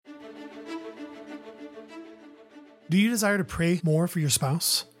Do you desire to pray more for your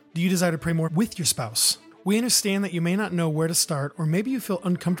spouse? Do you desire to pray more with your spouse? We understand that you may not know where to start, or maybe you feel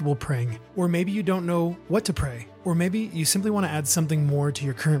uncomfortable praying, or maybe you don't know what to pray, or maybe you simply want to add something more to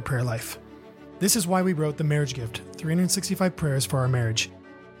your current prayer life. This is why we wrote The Marriage Gift, 365 Prayers for Our Marriage.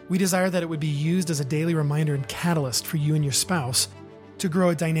 We desire that it would be used as a daily reminder and catalyst for you and your spouse to grow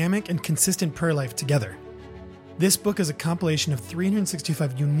a dynamic and consistent prayer life together. This book is a compilation of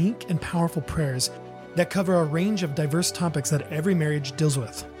 365 unique and powerful prayers that cover a range of diverse topics that every marriage deals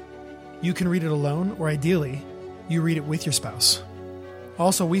with. You can read it alone, or ideally, you read it with your spouse.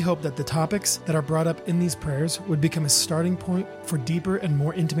 Also, we hope that the topics that are brought up in these prayers would become a starting point for deeper and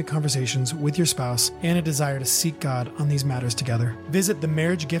more intimate conversations with your spouse and a desire to seek God on these matters together. Visit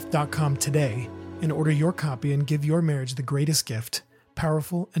themarriagegift.com today and order your copy and give your marriage the greatest gift,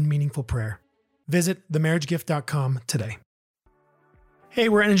 powerful and meaningful prayer. Visit themarriagegift.com today. Hey,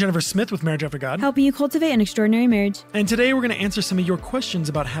 we're Ann and Jennifer Smith with Marriage After God. Helping you cultivate an extraordinary marriage. And today we're going to answer some of your questions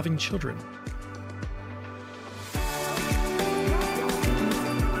about having children.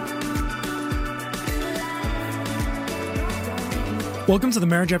 Welcome to the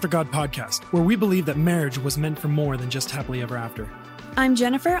Marriage After God podcast, where we believe that marriage was meant for more than just happily ever after. I'm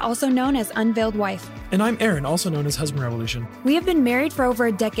Jennifer, also known as Unveiled Wife. And I'm Aaron, also known as Husband Revolution. We have been married for over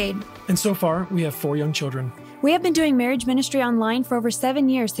a decade. And so far, we have 4 young children. We have been doing marriage ministry online for over 7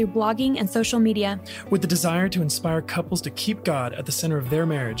 years through blogging and social media. With the desire to inspire couples to keep God at the center of their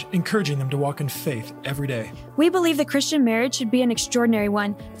marriage, encouraging them to walk in faith every day. We believe the Christian marriage should be an extraordinary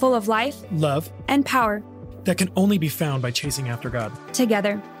one, full of life, love, and power. That can only be found by chasing after God.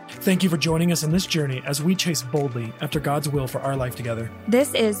 Together. Thank you for joining us in this journey as we chase boldly after God's will for our life together.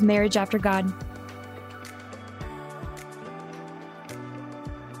 This is Marriage After God.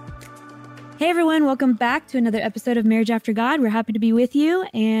 Hey everyone, welcome back to another episode of Marriage After God. We're happy to be with you,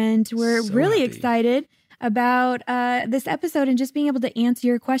 and we're really excited about this episode and just being able to answer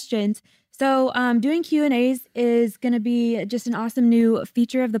your questions. So doing Q&As is going to be just an awesome new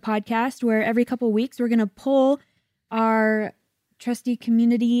feature of the podcast, where every couple of weeks we're going to pull our trusty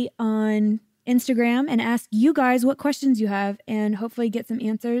community on Instagram and ask you guys what questions you have and hopefully get some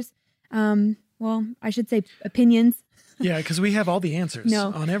answers. Well, I should say opinions. Yeah, because we have all the answers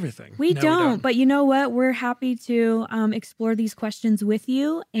on everything. We don't. But you know what? We're happy to explore these questions with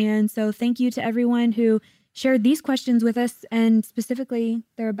you. And so thank you to everyone who shared these questions with us. And specifically,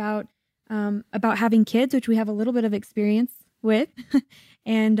 they're about having kids, which we have a little bit of experience with.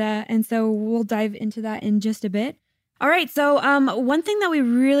 and so we'll dive into that in just a bit. All right. So one thing that we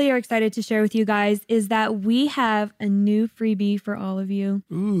really are excited to share with you guys is that we have a new freebie for all of you.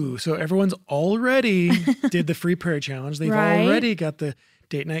 Ooh, so everyone's already did the free prayer challenge. They've already got the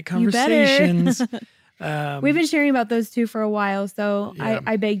date night conversations. We've been sharing about those two for a while. So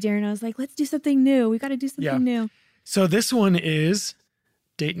I begged Darren, I was like, let's do something new. We got to do something new. So this one is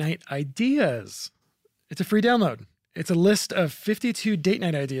Date Night Ideas. It's a free download. It's a list of 52 date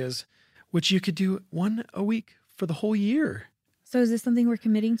night ideas, which you could do one a week for the whole year. So is this something we're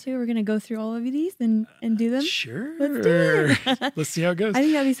committing to? We're going to go through all of these and do them? Sure. Let's do it. Let's see how it goes. I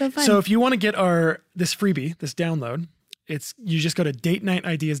think that'd be so fun. So if you want to get this freebie, this download, you just go to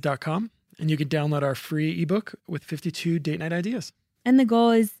datenightIdeas.com and you can download our free ebook with 52 date night ideas. And the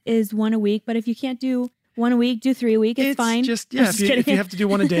goal is one a week, but if you can't do one a week, do 3 a week. It's fine. Just, if you have to do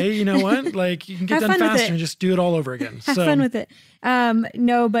one a day, you know what? Like you can get done faster and just do it all over again. Have fun with it.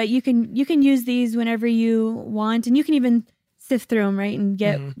 No, but you can use these whenever you want, and you can even sift through them, right? And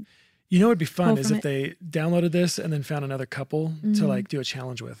get. Mm-hmm. You know, what'd be fun is if they downloaded this and then found another couple to like do a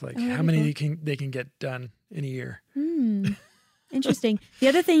challenge with, like how many they can get done in a year. Interesting. The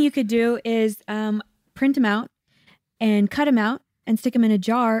other thing you could do is print them out and cut them out and stick them in a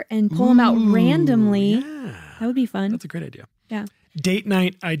jar and pull them out randomly. Yeah. That would be fun. That's a great idea. Yeah.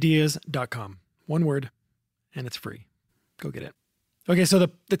 DatenightIdeas.com. One word, and it's free. Go get it. Okay, so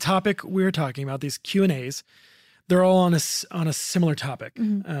the topic we're talking about, these Q&As, they're all on a similar topic.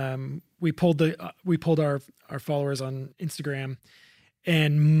 Mm-hmm. We pulled our followers on Instagram,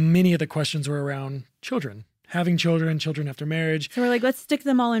 and many of the questions were around children, having children after marriage. So we're like, let's stick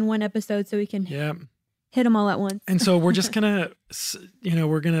them all in one episode so we can hit them all at once. And so we're just gonna,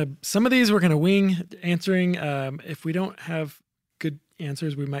 some of these we're gonna wing answering. If we don't have good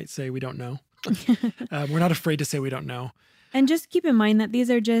answers, we might say we don't know. We're not afraid to say we don't know. And just keep in mind that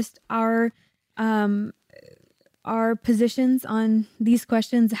these are just our positions on these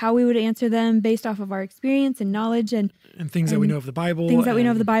questions, how we would answer them based off of our experience and knowledge and things that we know of the Bible. Things that we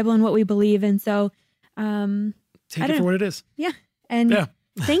know of the Bible and what we believe. And so take it for what it is. Yeah. And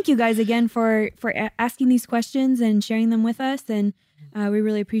thank you guys again for asking these questions and sharing them with us. And we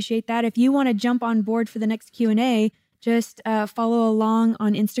really appreciate that. If you want to jump on board for the next Q&A, just follow along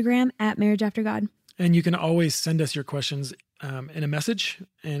on Instagram at Marriage After God. And you can always send us your questions in a message,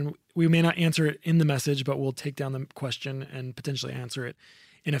 and we may not answer it in the message, but we'll take down the question and potentially answer it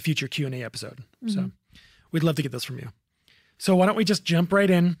in a future Q&A episode. So we'd love to get those from you. So why don't we just jump right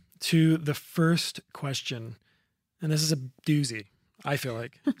in to the first question? And this is a doozy, I feel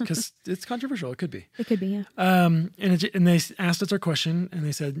like, because it's controversial. It could be. It could be, yeah. And they asked us our question, and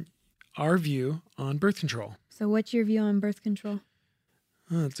they said, our view on birth control. So what's your view on birth control?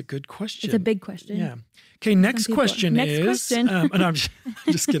 Oh, that's a good question. It's a big question. Yeah. Okay, next question. No, I'm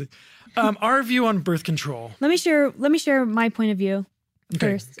just kidding. Our view on birth control. Let me share my point of view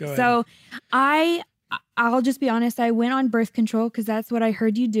first. Go ahead. So I'll just be honest. I went on birth control because that's what I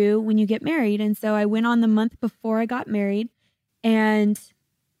heard you do when you get married. And so I went on the month before I got married, and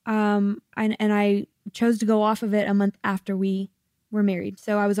I chose to go off of it a month after we were married.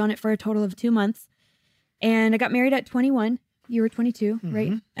 So I was on it for a total of 2 months, and I got married at 21. You were 22,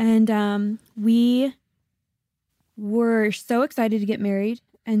 right? And we were so excited to get married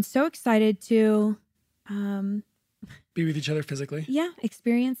and so excited to be with each other physically. Yeah,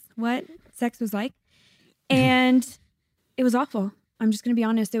 experience what sex was like. And it was awful. I'm just going to be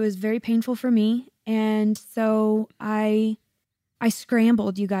honest. It was very painful for me. And so I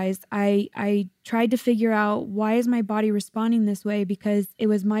scrambled, you guys. I tried to figure out, why is my body responding this way? Because it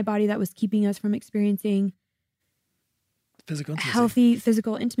was my body that was keeping us from experiencing healthy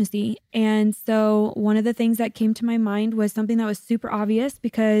physical intimacy. And so one of the things that came to my mind was something that was super obvious,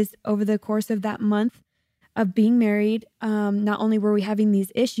 because over the course of that month of being married, not only were we having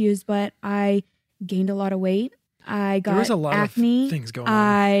these issues, but I gained a lot of weight. I got acne. There was a lot of things going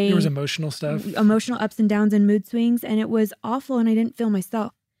on. There was emotional stuff. Emotional ups and downs and mood swings, and it was awful, and I didn't feel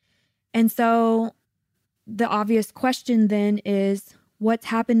myself. And so the obvious question then is, what's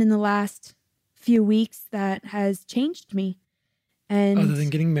happened in the last few weeks that has changed me? And other than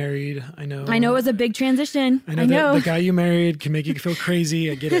getting married, I know it was a big transition. I know. The guy you married can make you feel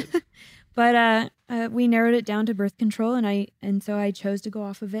crazy. I get it. But we narrowed it down to birth control, and so I chose to go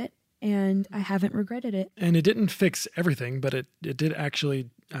off of it, and I haven't regretted it. And it didn't fix everything, but it did actually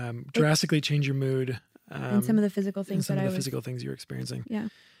drastically change your mood. And some of the physical things physical things you were experiencing.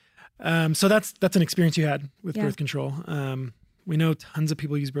 Yeah. So that's an experience you had with birth control. We know tons of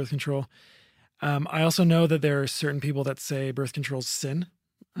people use birth control. I also know that there are certain people that say birth control's sin.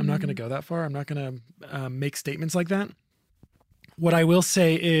 I'm not going to go that far. I'm not going to make statements like that. What I will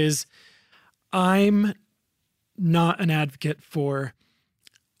say is, I'm not an advocate for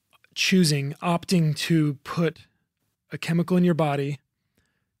opting to put a chemical in your body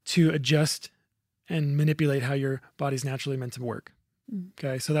to adjust and manipulate how your body's naturally meant to work.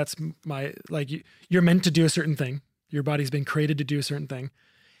 Okay. So that's you're meant to do a certain thing. Your body's been created to do a certain thing.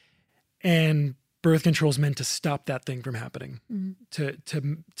 And birth control is meant to stop that thing from happening, to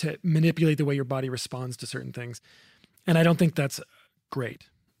manipulate the way your body responds to certain things. And I don't think that's great.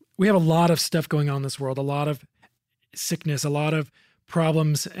 We have a lot of stuff going on in this world, a lot of sickness, a lot of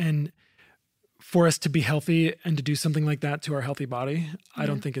problems. And for us to be healthy and to do something like that to our healthy body, I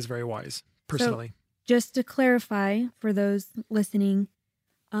don't think is very wise, personally. So, just to clarify for those listening,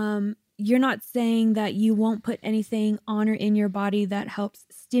 you're not saying that you won't put anything on or in your body that helps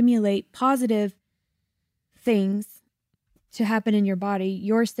stimulate positive things to happen in your body.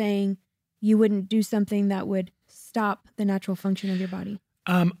 You're saying you wouldn't do something that would stop the natural function of your body.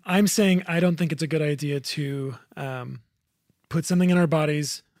 I'm saying I don't think it's a good idea to put something in our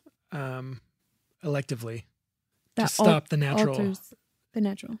bodies electively to stop the natural. Alters the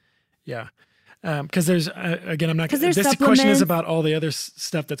natural. Yeah. Because there's again, I'm not. This question is about all the other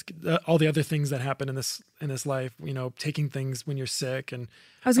stuff that's all the other things that happen in this life. You know, taking things when you're sick, and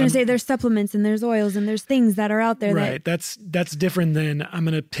I was going to say there's supplements and there's oils and there's things that are out there. Right. That's different than I'm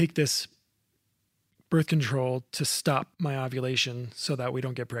going to take this birth control to stop my ovulation so that we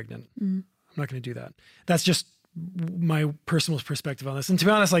don't get pregnant. I'm not going to do that. That's just my personal perspective on this. And to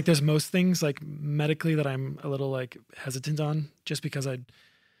be honest, like there's most things like medically that I'm a little like hesitant on, just because I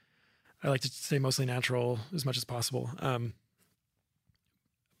like to stay mostly natural as much as possible.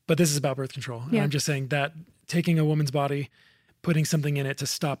 But this is about birth control. And I'm just saying that taking a woman's body, putting something in it to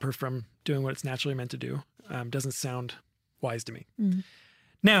stop her from doing what it's naturally meant to do, doesn't sound wise to me.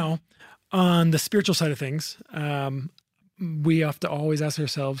 Now, on the spiritual side of things, we have to always ask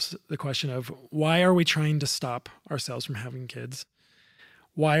ourselves the question of, why are we trying to stop ourselves from having kids?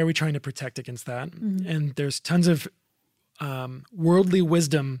 Why are we trying to protect against that? And there's tons of worldly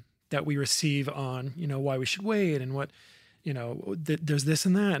wisdom that we receive on, why we should wait, and what, there's this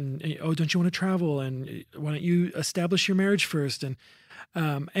and that, and oh, don't you want to travel, and why don't you establish your marriage first? And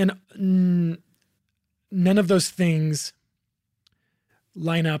none of those things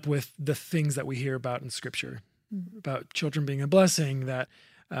line up with the things that we hear about in Scripture, about children being a blessing, that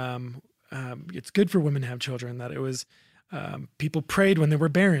it's good for women to have children, that it was people prayed when they were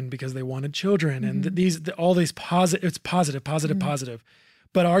barren because they wanted children, and all these positive. It's positive.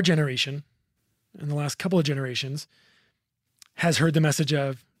 But our generation, in the last couple of generations, has heard the message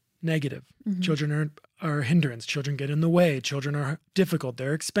of negative. Children are a hindrance. Children get in the way. Children are difficult.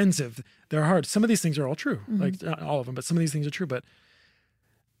 They're expensive. They're hard. Some of these things are all true. Like not all of them, but some of these things are true. But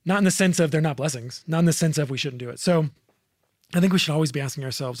not in the sense of they're not blessings. Not in the sense of we shouldn't do it. So I think we should always be asking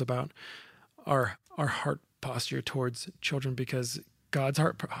ourselves about our heart posture towards children, because God's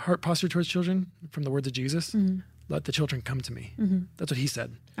heart posture towards children, from the words of Jesus, let the children come to me. That's what he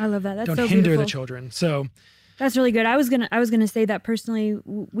said. I love that. That's Don't so hinder beautiful. the children. So that's really good. I was gonna say that personally.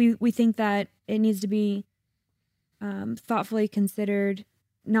 We think that it needs to be thoughtfully considered,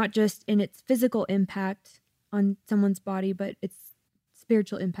 not just in its physical impact on someone's body, but its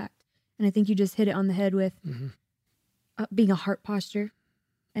spiritual impact. And I think you just hit it on the head with being a heart posture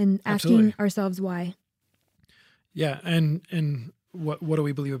and asking ourselves why. Yeah, and what do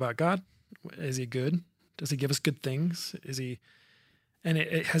we believe about God? Is he good? Does he give us good things? Is he, and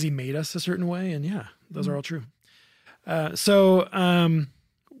has he made us a certain way? And yeah, those are all true. So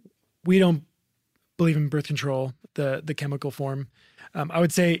we don't believe in birth control, the chemical form. I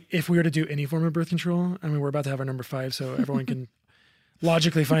would say if we were to do any form of birth control, I mean, we're about to have our number 5, so everyone can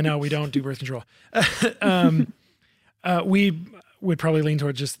logically find out we don't do birth control. We would probably lean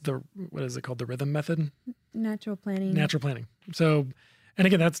towards just what is it called? The rhythm method? Natural planning. So, and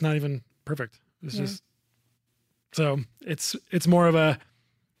again, that's not even perfect. It's just, so it's more of a,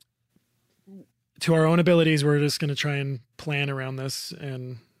 to our own abilities, we're just going to try and plan around this.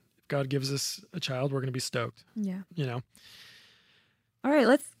 And if God gives us a child, we're going to be stoked. Yeah. You know? All right,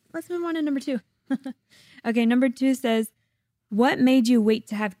 let's move on to number 2. Okay. Number 2 says, what made you wait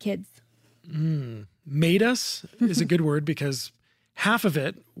to have kids? Made us is a good word, because half of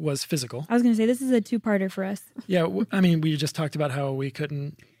it was physical. I was going to say, this is a 2-parter for us. Yeah. I mean, we just talked about how we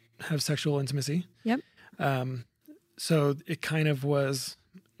couldn't have sexual intimacy. Yep. So it kind of was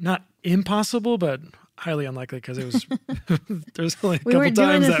not impossible, but highly unlikely, because it was, there's only a couple times. We weren't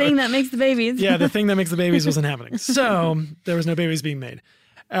doing the thing that makes the babies. Yeah. The thing that makes the babies wasn't happening. So there was no babies being made.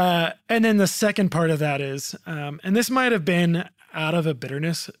 And then the second part of that is, and this might have been out of a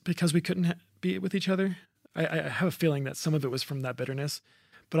bitterness because we couldn't be with each other. I have a feeling that some of it was from that bitterness,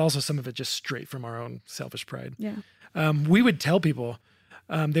 but also some of it just straight from our own selfish pride. Yeah. We would tell people,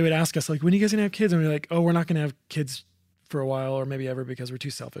 they would ask us, like, when are you guys gonna have kids? And we're like, oh, we're not gonna have kids for a while, or maybe ever, because we're too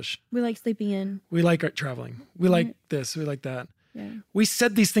selfish. We like sleeping in. We like traveling. We like this. We like that. Yeah. We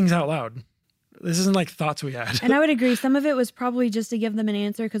said these things out loud. This isn't like thoughts we had. And I would agree. Some of it was probably just to give them an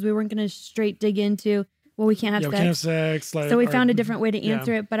answer, because we weren't going to straight dig into, well, we can't have sex. We can't have sex. Like, so we found a different way to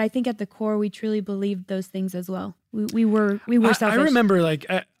answer it. But I think at the core, we truly believed those things as well. We were selfish. I remember, like,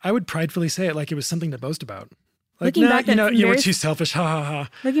 I would pridefully say it like it was something to boast about. Like, looking back, you were too selfish. Ha ha ha.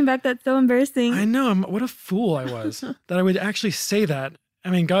 Looking back, that's so embarrassing. I know. What a fool I was that I would actually say that.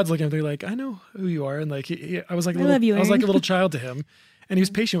 I mean, God's looking at me like, I know who you are, and like, I was like, I was like a little child to him, and he was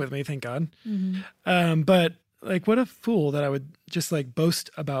patient with me. Thank God. But like, what a fool that I would just like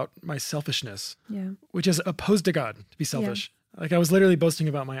boast about my selfishness, which is opposed to God, to be selfish. Yeah. Like, I was literally boasting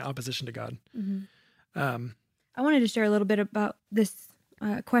about my opposition to God. I wanted to share a little bit about this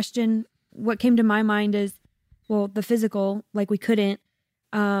question. What came to my mind is, well, the physical, like we couldn't,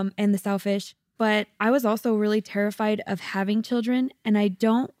 and the selfish, but I was also really terrified of having children. And I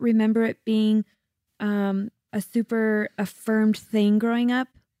don't remember it being a super affirmed thing growing up.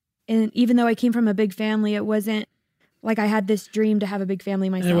 And even though I came from a big family, it wasn't like I had this dream to have a big family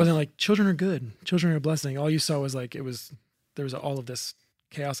myself. And it wasn't like children are good. Children are a blessing. All you saw was like, there was all of this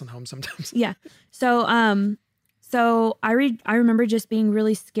chaos in home sometimes. Yeah. So I remember just being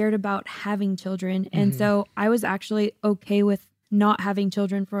really scared about having children. And so I was actually okay with not having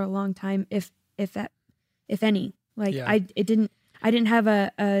children for a long time, if any. Like, I didn't have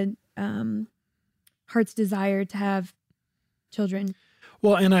a heart's desire to have children.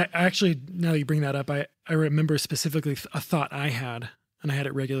 Well, and I actually, now that you bring that up, I remember specifically a thought I had, and I had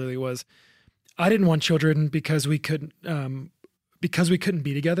it regularly, was I didn't want children because we couldn't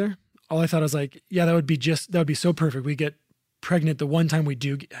be together. All I thought was like, yeah, that would be so perfect. We get pregnant the one time we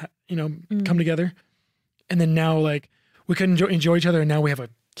do, come together. And then now, like, we couldn't enjoy each other, and now we have a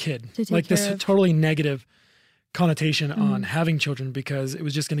kid. Like, this totally negative connotation on having children, because it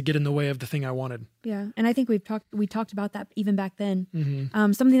was just going to get in the way of the thing I wanted. Yeah. And I think we talked about that even back then.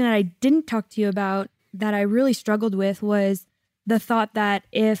 Something that I didn't talk to you about that I really struggled with was the thought that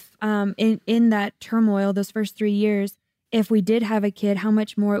if in that turmoil, those first 3 years, if we did have a kid, how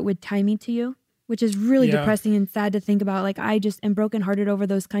much more it would tie me to you, which is really depressing and sad to think about. Like, I just am brokenhearted over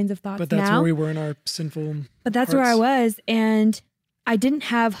those kinds of thoughts. But that's where we were in our sinful But that's hearts. where I was. And I didn't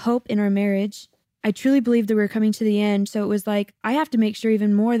have hope in our marriage. I truly believed that we were coming to the end. So it was like, I have to make sure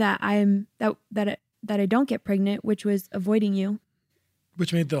even more that that I don't get pregnant, which was avoiding you.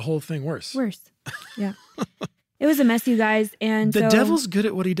 Which made the whole thing worse. Yeah. It was a mess, you guys. And the devil's good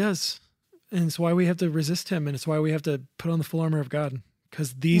at what he does. And it's why we have to resist him. And it's why we have to put on the full armor of God.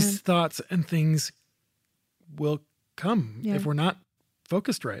 Because these thoughts and things will come if we're not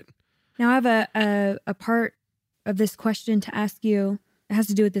focused right. Now I have a part of this question to ask you. It has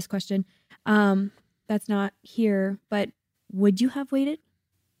to do with this question. That's not here, but would you have waited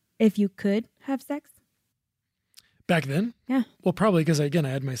if you could have sex? Back then? Yeah. Well, probably because, again, I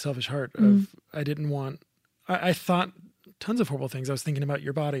had my selfish heart of I didn't want... I thought tons of horrible things. I was thinking about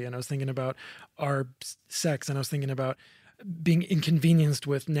your body, and I was thinking about our sex, and I was thinking about being inconvenienced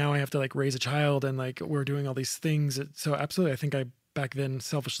with now I have to like raise a child, and like we're doing all these things. So absolutely, I think I back then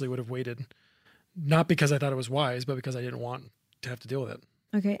selfishly would have waited. Not because I thought it was wise, but because I didn't want to have to deal with it.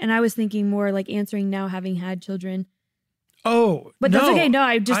 Okay. And I was thinking more like answering now having had children. Oh, but that's okay. No,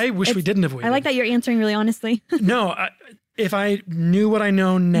 I wish we didn't have waited. I like that you're answering really honestly. No, if I knew what I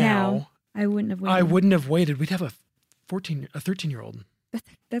know now, I wouldn't have waited. I wouldn't have waited. We'd have a 13-year-old.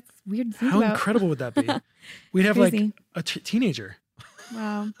 That's weird to think How about. incredible would that be? We'd have Crazy. like a teenager.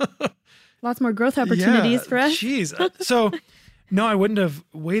 Wow. Lots more growth opportunities for us. Jeez. So, no, I wouldn't have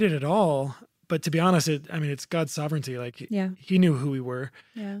waited at all. But to be honest, it's God's sovereignty. Like, he knew who we were.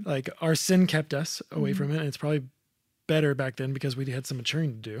 Yeah. Like, our sin kept us away from it. And it's probably better back then because we had some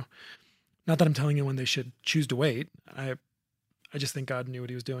maturing to do. Not that I'm telling anyone they should choose to wait. I just think God knew what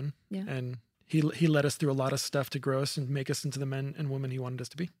he was doing. Yeah. And he led us through a lot of stuff to grow us and make us into the men and women he wanted us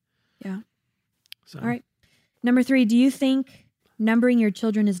to be. Yeah. So. All right. Number 3, do you think numbering your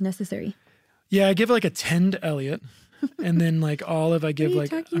children is necessary? Yeah, I give like a 10 to Elliot. And then like Olive, I give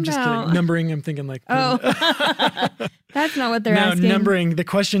like, I'm just kidding. Numbering, I'm thinking like. Oh, that's not what they're asking. Numbering, the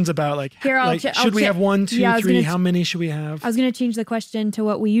question's about like, should we have 1, 2, 3? How many should we have? I was going to change the question to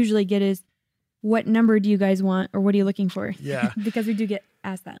what we usually get is, what number do you guys want? Or what are you looking for? Yeah. Because we do get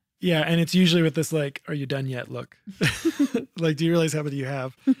asked that. Yeah. And it's usually with this, like, are you done yet? Look, like, do you realize how many you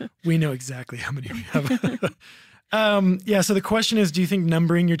have? We know exactly how many we have. Yeah. So the question is, do you think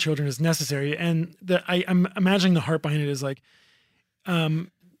numbering your children is necessary? And I'm imagining the heart behind it is like, do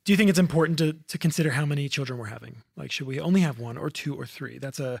you think it's important to consider how many children we're having? Like, should we only have 1 or 2 or 3?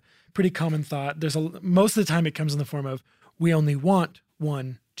 That's a pretty common thought. Most of the time it comes in the form of, we only want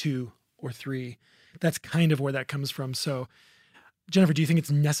 1, 2, or 3. That's kind of where that comes from. So Jennifer, do you think it's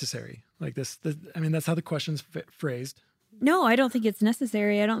necessary? Like this that's how the question's phrased. No, I don't think it's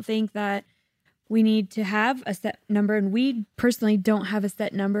necessary. I don't think that we need to have a set number, and we personally don't have a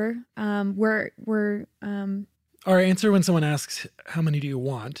set number. Our answer when someone asks, how many do you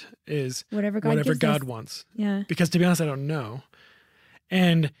want, is whatever God wants. Yeah. Because to be honest, I don't know.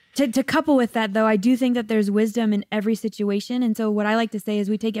 And to couple with that, though, I do think that there's wisdom in every situation. And so what I like to say is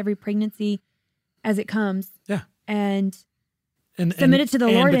we take every pregnancy as it comes. Yeah. And submit it to the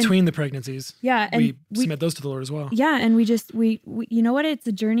Lord. And between the pregnancies. Yeah. And we submit those to the Lord as well. Yeah. And we you know what? It's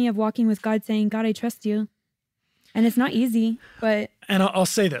a journey of walking with God, saying, God, I trust you. And it's not easy, but. And I'll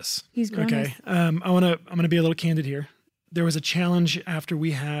say this. He's grown okay. I'm going to be a little candid here. There was a challenge after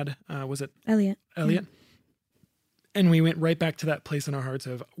we had, was it Elliot? Yeah. And we went right back to that place in our hearts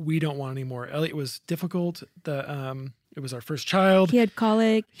of, we don't want any more. Elliot was difficult. It was our first child. He had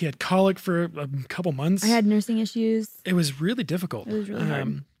colic. For a couple months. I had nursing issues. It was really difficult. It was really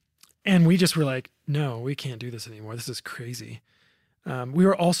hard. And we just were like, no, we can't do this anymore. This is crazy. We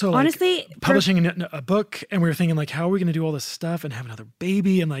were also honestly publishing a book, and we were thinking like, how are we going to do all this stuff and have another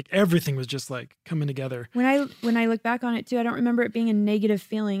baby? And like everything was just like coming together. When I look back on it too, I don't remember it being a negative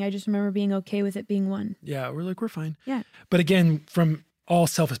feeling. I just remember being okay with it being 1. Yeah, we're fine. Yeah. But again, from all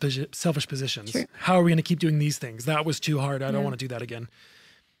selfish positions, sure. How are we going to keep doing these things? That was too hard. I don't want to do that again.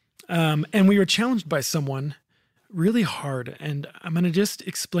 And we were challenged by someone really hard, and I'm going to just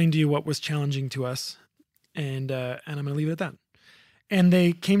explain to you what was challenging to us, and I'm going to leave it at that. And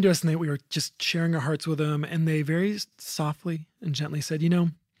they came to us, and we were just sharing our hearts with them, and they very softly and gently said,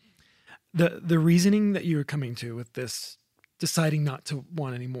 the reasoning that you're coming to with this, deciding not to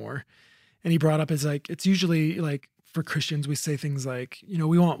want anymore, and he brought up is like, it's usually like for Christians, we say things like,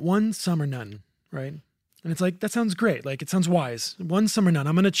 we want 1, some, or none, right? And it's like, that sounds great. Like, it sounds wise. 1, some, or none.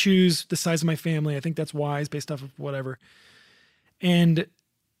 I'm going to choose the size of my family. I think that's wise based off of whatever. And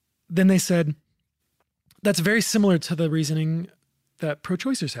then they said, that's very similar to the reasoning that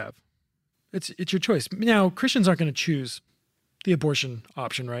pro-choicers have. It's your choice. Now, Christians aren't going to choose the abortion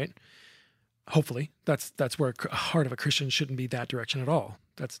option, right? Hopefully, that's where a heart of a Christian shouldn't be that direction at all.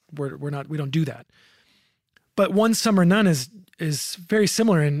 We don't do that. But one, some, or none is very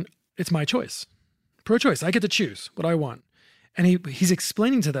similar in it's my choice. Pro-choice, I get to choose what I want. And he's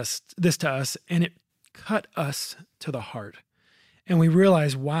explaining this to us, and it cut us to the heart. And we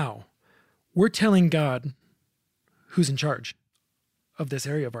realize, wow, we're telling God who's in charge of this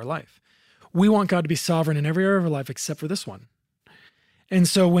area of our life. We want God to be sovereign in every area of our life except for this one. And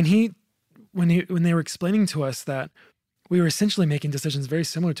so when they were explaining to us that we were essentially making decisions very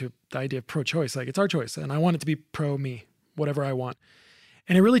similar to the idea of pro-choice, like it's our choice, and I want it to be pro-me, whatever I want.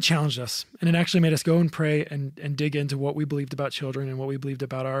 And it really challenged us, and it actually made us go and pray and dig into what we believed about children and what we believed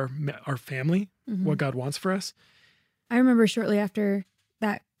about our family, what God wants for us. I remember shortly after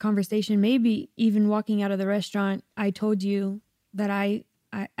that conversation, maybe even walking out of the restaurant, I told you that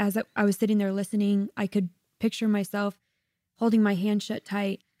as I was sitting there listening, I could picture myself holding my hand shut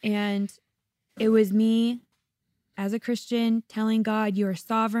tight. And it was me as a Christian telling God, you are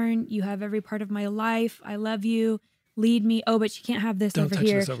sovereign. You have every part of my life. I love you. Lead me. Oh, but you can't have this over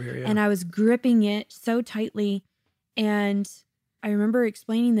here. Yeah. And I was gripping it so tightly. And I remember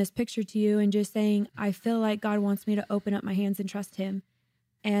explaining this picture to you and just saying, I feel like God wants me to open up my hands and trust him.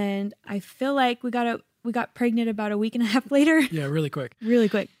 And I feel like we got pregnant about a week and a half later. Yeah, really quick. Really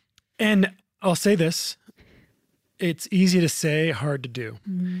quick. And I'll say this, it's easy to say, hard to do.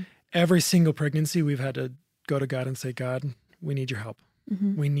 Mm-hmm. Every single pregnancy, we've had to go to God and say, God, we need your help.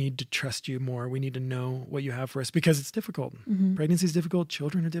 Mm-hmm. We need to trust you more. We need to know what you have for us because it's difficult. Mm-hmm. Pregnancy is difficult.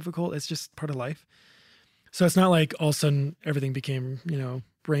 Children are difficult. It's just part of life. So it's not like all of a sudden everything became,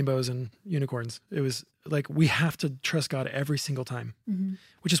 rainbows and unicorns. It was like we have to trust God every single time,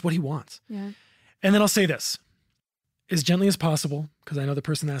 which is what he wants. Yeah. And then I'll say this, as gently as possible, because I know the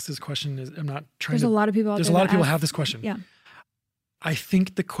person that asked this question I'm not trying There's a lot of people out there. There's a lot of people have this question. Yeah. I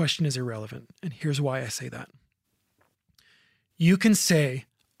think the question is irrelevant. And here's why I say that. You can say,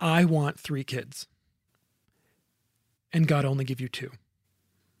 I want 3 kids. And God only give you 2.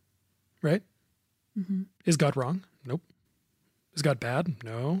 Right? Mm-hmm. Is God wrong? Nope. Is God bad?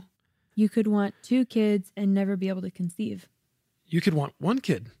 No. You could want 2 kids and never be able to conceive. You could want 1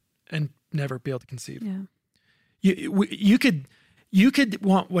 kid and never be able to conceive. Yeah. You could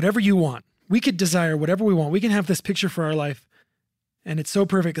want whatever you want. We could desire whatever we want. We can have this picture for our life, and it's so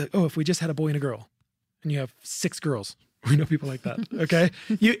perfect. Like, if we just had a boy and a girl, and you have 6 girls. We know people like that. Okay,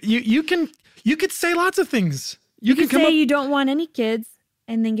 you could say lots of things. You can say you don't want any kids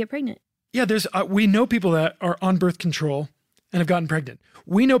and then get pregnant. Yeah, we know people that are on birth control and have gotten pregnant.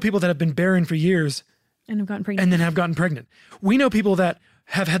 We know people that have been barren for years and have gotten pregnant, and then have gotten pregnant. We know people that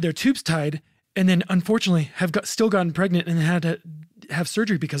have had their tubes tied and then unfortunately have still gotten pregnant and had to have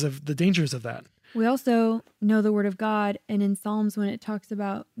surgery because of the dangers of that. We also know the word of God, and in Psalms when it talks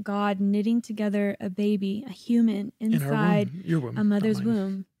about God knitting together a baby, a human inside a mother's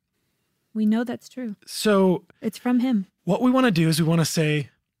womb, we know that's true. So it's from him. What we want to do is we want to say,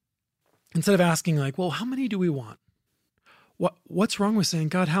 instead of asking like, well, how many do we want? What's wrong with saying,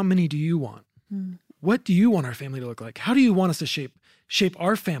 God, how many do you want? What do you want our family to look like? How do you want us to shape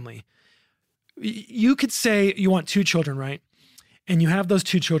our family? You could say you want 2 children, right? And you have those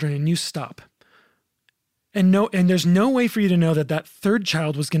 2 children and you stop. And there's no way for you to know that 3rd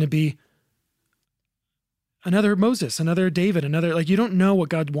child was going to be another Moses, another David, you don't know what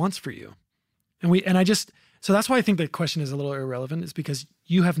God wants for you. So that's why I think the question is a little irrelevant, is because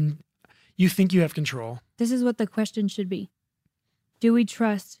you think you have control. This is what the question should be. Do we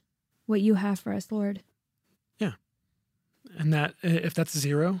trust what you have for us, Lord? Yeah. And that if that's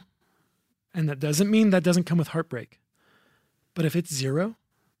 0, and that doesn't mean that doesn't come with heartbreak, but if it's 0,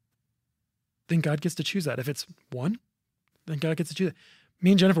 then God gets to choose that. If it's 1, then God gets to choose it.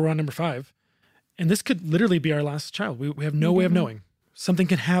 Me and Jennifer were on number 5, and this could literally be our last child. We have no way of knowing. Something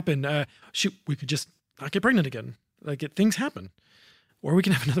can happen. We could just not get pregnant again. Things happen. Or we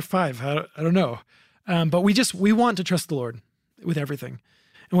can have another 5. I don't know. But we want to trust the Lord with everything.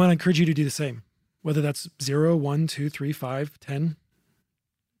 And we want to encourage you to do the same. Whether that's 0, 1, 2, 3, 5, 10.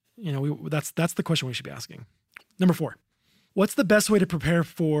 That's the question we should be asking. Number 4. What's the best way to prepare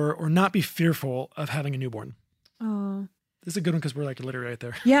for or not be fearful of having a newborn? Oh. This is a good one because we're literally right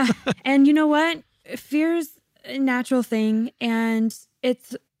there. Yeah. And you know what? Fear's a natural thing. And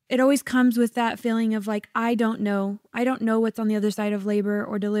it always comes with that feeling of I don't know. I don't know what's on the other side of labor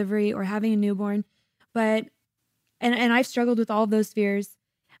or delivery or having a newborn. But, and I've struggled with all of those fears.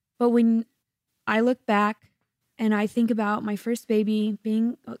 But when I look back and I think about my first baby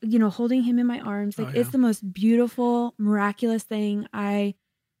being, holding him in my arms. Like, it's the most beautiful, miraculous thing I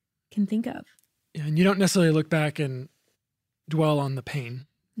can think of. Yeah, and you don't necessarily look back and dwell on the pain.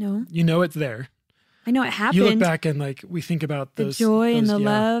 No. You know it's there. I know it happened. You look back and like we think about the joy and the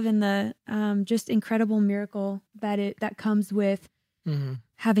love and the just incredible miracle that comes with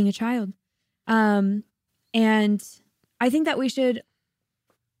having a child. And I think that we should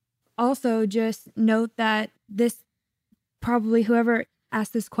also just note that this probably whoever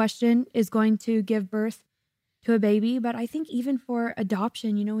asked this question is going to give birth to a baby. But I think even for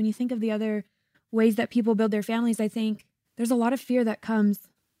adoption, when you think of the other ways that people build their families, I think there's a lot of fear that comes,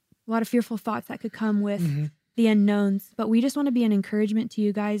 a lot of fearful thoughts that could come with the unknowns. But we just want to be an encouragement to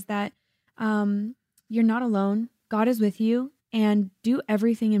you guys that you're not alone. God is with you, and do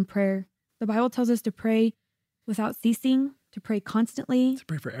everything in prayer. The Bible tells us to pray without ceasing, to pray constantly, to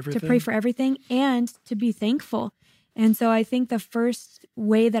pray for everything, and to be thankful. And so I think the first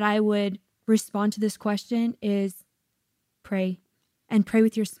way that I would respond to this question is pray, and pray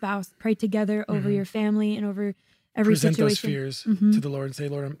with your spouse. Pray together over your family and over every Present situation. Those fears to the Lord and say,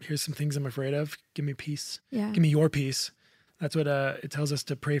 Lord, here's some things I'm afraid of. Give me peace. Yeah. Give me your peace. That's what it tells us,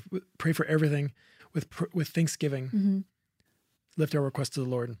 to pray for everything with thanksgiving. Lift our request to the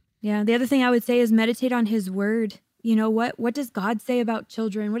Lord. Yeah. The other thing I would say is meditate on his word. What does God say about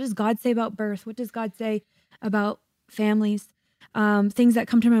children? What does God say about birth? What does God say about families? Things that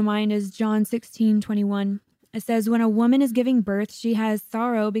come to my mind is John 16:21. It says, when a woman is giving birth, she has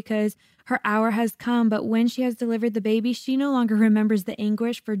sorrow because her hour has come. But when she has delivered the baby, she no longer remembers the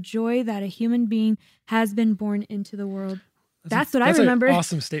anguish for joy that a human being has been born into the world. That's what I remember. That's an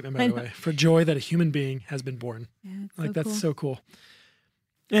awesome statement, by the way. For joy that a human being has been born. Yeah, that's so cool.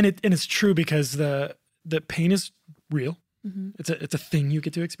 And it's true, because the pain is real. It's a thing you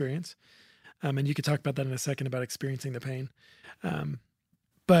get to experience. And you could talk about that in a second, about experiencing the pain.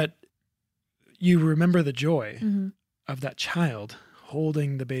 But you remember the joy of that child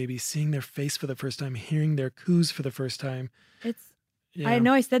holding the baby, seeing their face for the first time, hearing their coos for the first time. I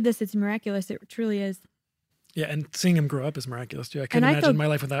know I said this, it's miraculous. It truly is. Yeah, and seeing him grow up is miraculous too. I couldn't imagine my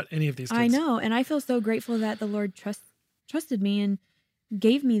life without any of these kids. I know, and I feel so grateful that the Lord trusted me and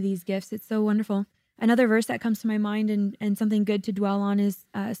gave me these gifts. It's so wonderful. Another verse that comes to my mind and something good to dwell on is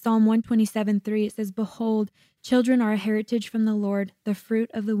Psalm 127:3. It says, behold, children are a heritage from the Lord, the fruit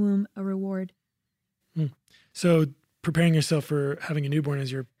of the womb a reward. So preparing yourself for having a newborn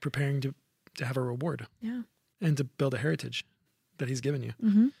is you're preparing to have a reward. Yeah. And to build a heritage that he's given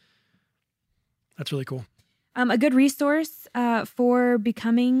you. That's really cool. A good resource for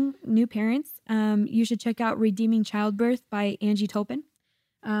becoming new parents, you should check out Redeeming Childbirth by Angie Tolpin.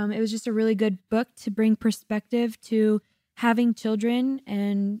 It was just a really good book to bring perspective to having children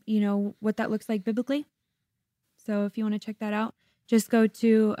and, what that looks like biblically. So if you want to check that out, just go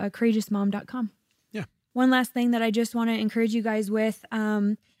to courageousmom.com. Yeah. One last thing that I just want to encourage you guys with,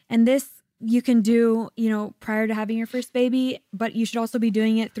 and this you can do, prior to having your first baby, but you should also be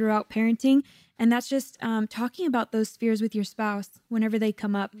doing it throughout parenting. And that's just talking about those fears with your spouse whenever they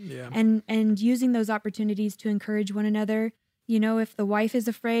come up, and using those opportunities to encourage one another. If the wife is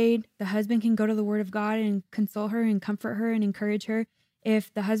afraid, the husband can go to the Word of God and console her and comfort her and encourage her.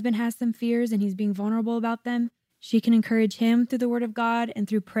 If the husband has some fears and he's being vulnerable about them, she can encourage him through the Word of God and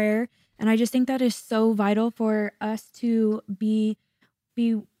through prayer. And I just think that is so vital for us to be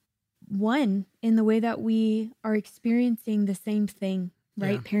one in the way that we are experiencing the same thing,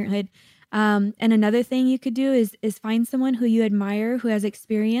 right? Yeah. Parenthood. And another thing you could do is find someone who you admire, who has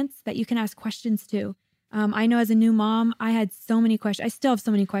experience that you can ask questions to. I know as a new mom, I had so many questions. I still have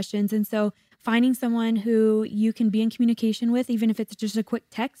so many questions. And so finding someone who you can be in communication with, even if it's just a quick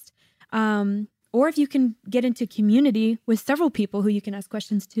text, or if you can get into community with several people who you can ask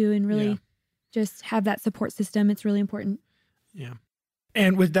questions to and really just have that support system. It's really important. Yeah.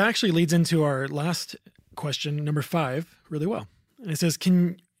 And that actually leads into our last question, number 5, really well. And it says,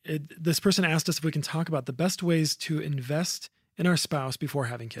 this person asked us if we can talk about the best ways to invest in our spouse before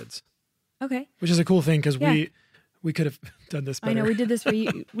having kids. Okay. Which is a cool thing, because we could have done this better. I know, we did this for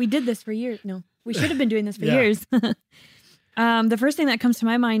we did this for years. No, we should have been doing this for years. The first thing that comes to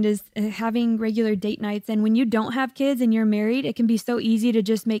my mind is having regular date nights. And when you don't have kids and you're married, it can be so easy to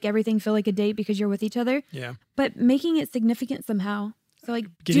just make everything feel like a date because you're with each other. Yeah. But making it significant somehow. So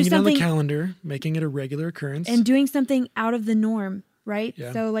getting it on the calendar, making it a regular occurrence. And doing something out of the norm, right?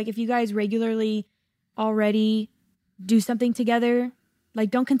 Yeah. So if you guys regularly already do something together,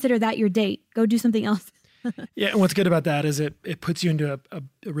 don't consider that your date. Go do something else. Yeah. And what's good about that is it puts you into a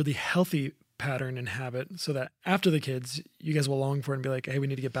really healthy pattern and habit, so that after the kids, you guys will long for it and be like, hey, we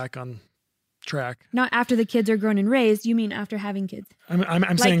need to get back on track. Not after the kids are grown and raised. You mean after having kids?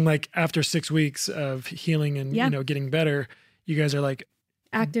 I'm saying like after 6 weeks of healing and getting better, you guys are like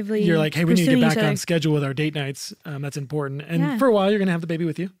actively. You're like, hey, we need to get back on schedule with our date nights. That's important. And for a while, you're gonna have the baby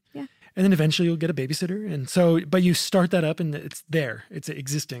with you. Yeah. And then eventually you'll get a babysitter. And so, but you start that up and it's there. It's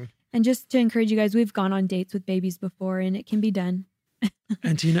existing. And just to encourage you guys, we've gone on dates with babies before, and it can be done.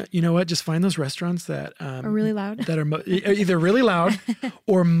 And you know what? Just find those restaurants that are really loud. That are either really loud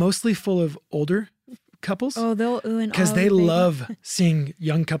or mostly full of older couples. Oh, they'll ooh and because they love seeing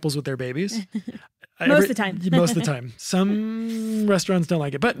young couples with their babies. Most of the time. Most of the time. Some restaurants don't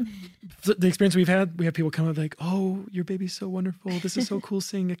like it, but the experience we have people come up like, "Oh, your baby's so wonderful. This is so cool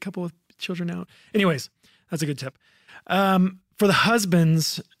seeing a couple with children out." Anyways, that's a good tip. For the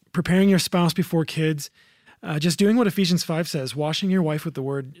husbands, preparing your spouse before kids. Just doing what Ephesians 5 says, washing your wife with the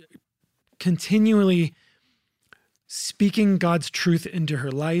word, continually speaking God's truth into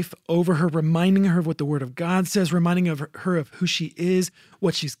her life, over her, reminding her of what the word of God says, reminding her of who she is,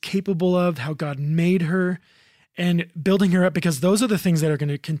 what she's capable of, how God made her, and building her up, because those are the things that are going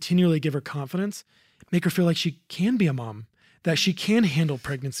to continually give her confidence, make her feel like she can be a mom, that she can handle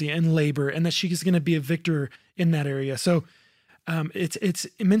pregnancy and labor, and that she's going to be a victor in that area. So it's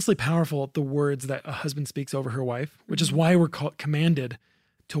immensely powerful, the words that a husband speaks over her wife, which is why we're commanded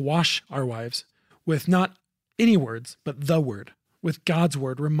to wash our wives with not any words, but the word, with God's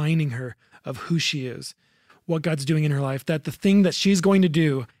word, reminding her of who she is, what God's doing in her life, that the thing that she's going to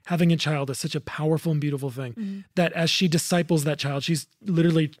do, having a child, is such a powerful and beautiful thing, that as she disciples that child, she's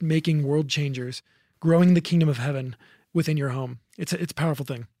literally making world changers, growing the kingdom of heaven within your home. It's a powerful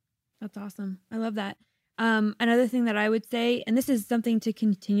thing. That's awesome. I love that. Another thing that I would say, and this is something to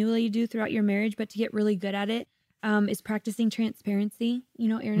continually do throughout your marriage, but to get really good at it, is practicing transparency. You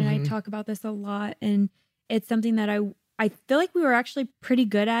know, Aaron and I talk about this a lot, and it's something that I feel like we were actually pretty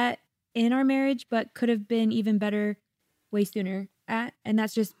good at in our marriage, but could have been even better way sooner at. And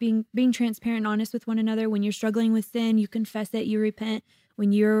that's just being transparent and honest with one another. When you're struggling with sin, you confess it, you repent.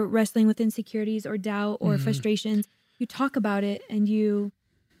 When you're wrestling with insecurities or doubt or frustrations, you talk about it, and you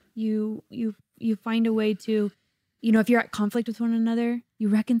find a way to, you know, if you're at conflict with one another, you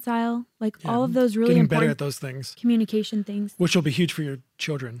reconcile, all of those really getting important better at those things, communication things, which will be huge for your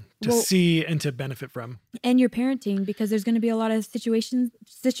children to see and to benefit from, and your parenting, because there's going to be a lot of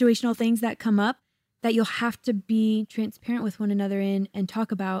situational things that come up that you'll have to be transparent with one another in and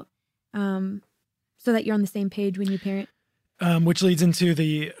talk about, so that you're on the same page when you parent. Which leads into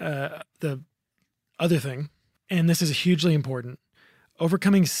the other thing, and this is hugely important.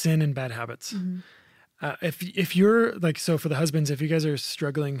 Overcoming sin and bad habits. If you're like, so for the husbands, if you guys are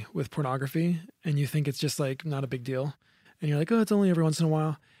struggling with pornography and you think it's just like not a big deal, and you're like, oh, it's only every once in a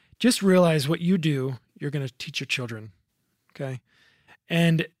while, just realize what you do, you're going to teach your children. Okay.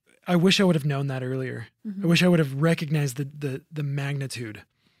 And I wish I would have known that earlier. I wish I would have recognized the magnitude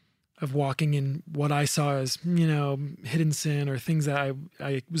of walking in what I saw as, you know, hidden sin or things that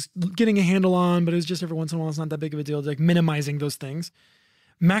I was getting a handle on, but it was just every once in a while. It's not that big of a deal. Like minimizing those things,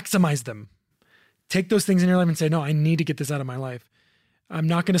 maximize them. Take those things in your life and say, no, I need to get this out of my life. I'm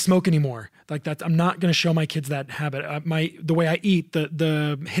not going to smoke anymore. Like that. I'm not going to show my kids that habit. The way I eat,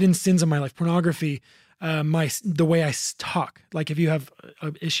 the hidden sins of my life, pornography, the way I talk. Like if you have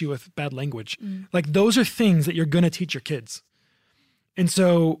an issue with bad language, like those are things that you're going to teach your kids. And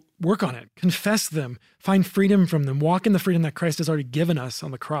so work on it, confess them, find freedom from them, walk in the freedom that Christ has already given us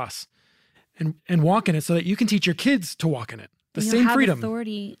on the cross, and walk in it so that you can teach your kids to walk in it. The same freedom.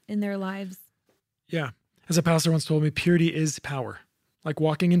 Authority in their lives. Yeah. As a pastor once told me, purity is power. Like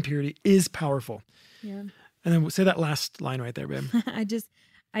walking in purity is powerful. Yeah. And then say that last line right there, babe.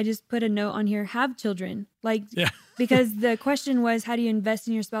 I just put a note on here, have children. Because the question was, how do you invest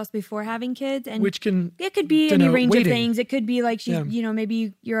in your spouse before having kids? And it could be any range of things. It could be like she's, you know,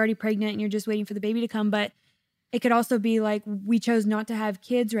 maybe you're already pregnant and you're just waiting for the baby to come, but it could also be like, we chose not to have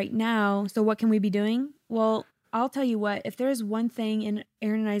kids right now. So what can we be doing? Well, I'll tell you what, if there's one thing in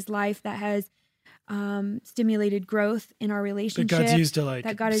Aaron and I's life that has stimulated growth in our relationship, that God's used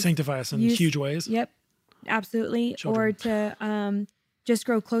to sanctify us in huge ways. Yep, absolutely. Children. Or to just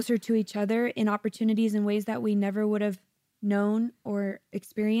grow closer to each other in opportunities in ways that we never would have known or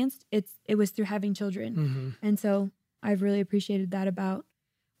experienced. It was through having children. And so I've really appreciated that about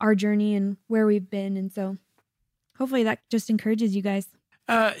our journey and where we've been. And so hopefully that just encourages you guys.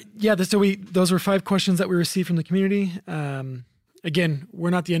 Those were 5 questions that we received from the community. Again,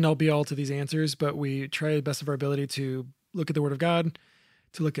 we're not the end all be all to these answers, but we try the best of our ability to look at the Word of God,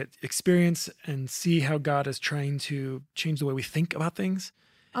 to look at experience and see how God is trying to change the way we think about things.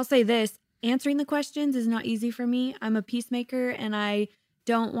 I'll say this, answering the questions is not easy for me. I'm a peacemaker and I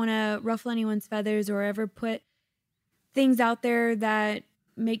don't want to ruffle anyone's feathers or ever put things out there that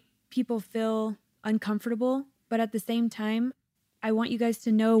make people feel uncomfortable. But at the same time, I want you guys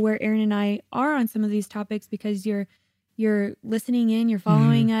to know where Aaron and I are on some of these topics, because you're listening in, you're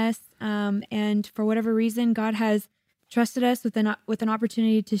following us, and for whatever reason, God has trusted us with an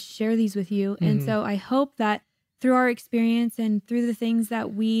opportunity to share these with you. And so I hope that through our experience and through the things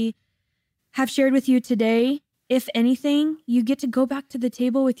that we have shared with you today, if anything, you get to go back to the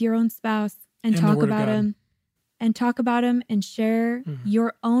table with your own spouse and talk about him. And talk about them and share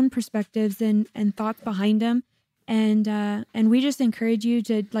your own perspectives and thoughts behind them. And we just encourage you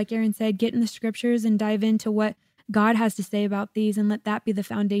to, like Aaron said, get in the scriptures and dive into what God has to say about these, and let that be the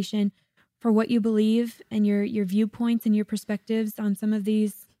foundation for what you believe and your viewpoints and your perspectives on some of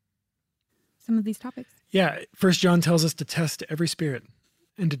these topics. Yeah. 1 John tells us to test every spirit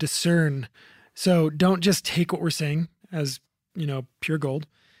and to discern. So don't just take what we're saying as, pure gold.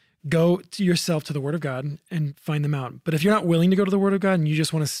 Go to yourself to the Word of God and find them out. But if you're not willing to go to the Word of God and you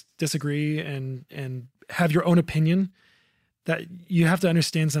just want to disagree and have your own opinion, that you have to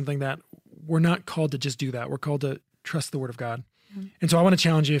understand something, that we're not called to just do that. We're called to trust the Word of God. And so I want to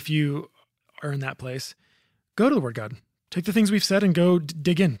challenge you, if you are in that place, go to the Word of God. Take the things we've said and go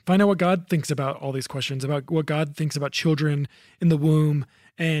dig in. Find out what God thinks about all these questions, about what God thinks about children in the womb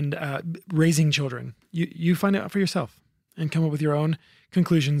and raising children. You find out for yourself and come up with your own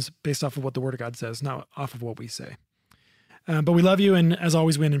conclusions based off of what the Word of God says, not off of what we say. But we love you, and as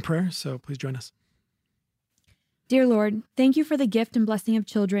always, we end in prayer, so please join us. Dear Lord, thank you for the gift and blessing of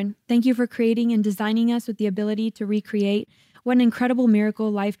children. Thank you for creating and designing us with the ability to recreate. What an incredible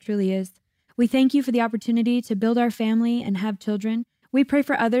miracle life truly is. We thank you for the opportunity to build our family and have children. We pray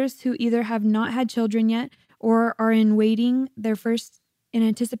for others who either have not had children yet or are in waiting their first in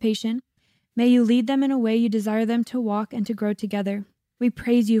anticipation. May you lead them in a way you desire them to walk and to grow together. We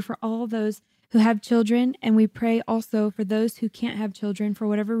praise you for all those who have children, and we pray also for those who can't have children for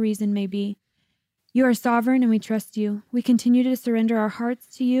whatever reason may be. You are sovereign, and we trust you. We continue to surrender our hearts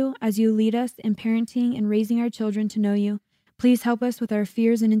to you as you lead us in parenting and raising our children to know you. Please help us with our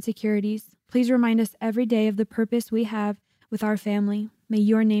fears and insecurities. Please remind us every day of the purpose we have with our family. May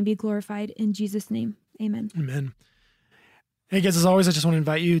your name be glorified. In Jesus' name, amen. Amen. Hey guys, as always, I just want to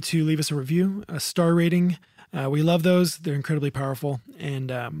invite you to leave us a review, a star rating. We love those. They're incredibly powerful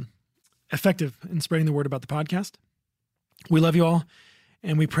and effective in spreading the word about the podcast. We love you all,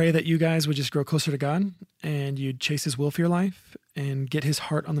 and we pray that you guys would just grow closer to God and you'd chase his will for your life and get his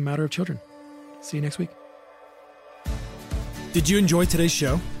heart on the matter of children. See you next week. Did you enjoy today's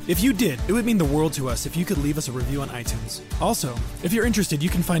show? If you did, it would mean the world to us if you could leave us a review on iTunes. Also, if you're interested, you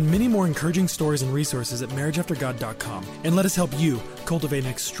can find many more encouraging stories and resources at marriageaftergod.com, and let us help you cultivate an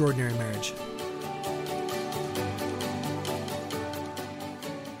extraordinary marriage.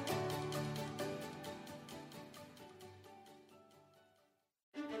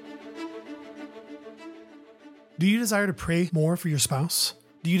 Do you desire to pray more for your spouse?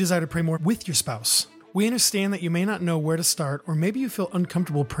 Do you desire to pray more with your spouse? We understand that you may not know where to start, or maybe you feel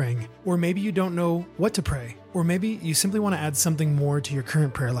uncomfortable praying, or maybe you don't know what to pray, or maybe you simply want to add something more to your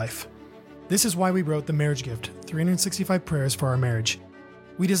current prayer life. This is why we wrote The Marriage Gift, 365 Prayers for Our Marriage.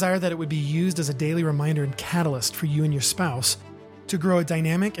 We desire that it would be used as a daily reminder and catalyst for you and your spouse to grow a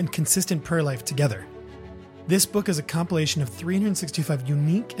dynamic and consistent prayer life together. This book is a compilation of 365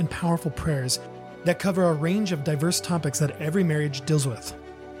 unique and powerful prayers that cover a range of diverse topics that every marriage deals with.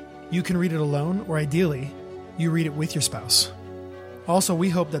 You can read it alone, or ideally, you read it with your spouse. Also, we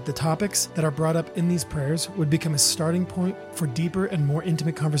hope that the topics that are brought up in these prayers would become a starting point for deeper and more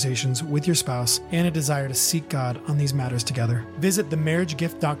intimate conversations with your spouse and a desire to seek God on these matters together. Visit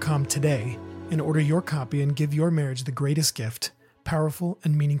themarriagegift.com today and order your copy and give your marriage the greatest gift, powerful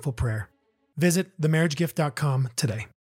and meaningful prayer. Visit themarriagegift.com today.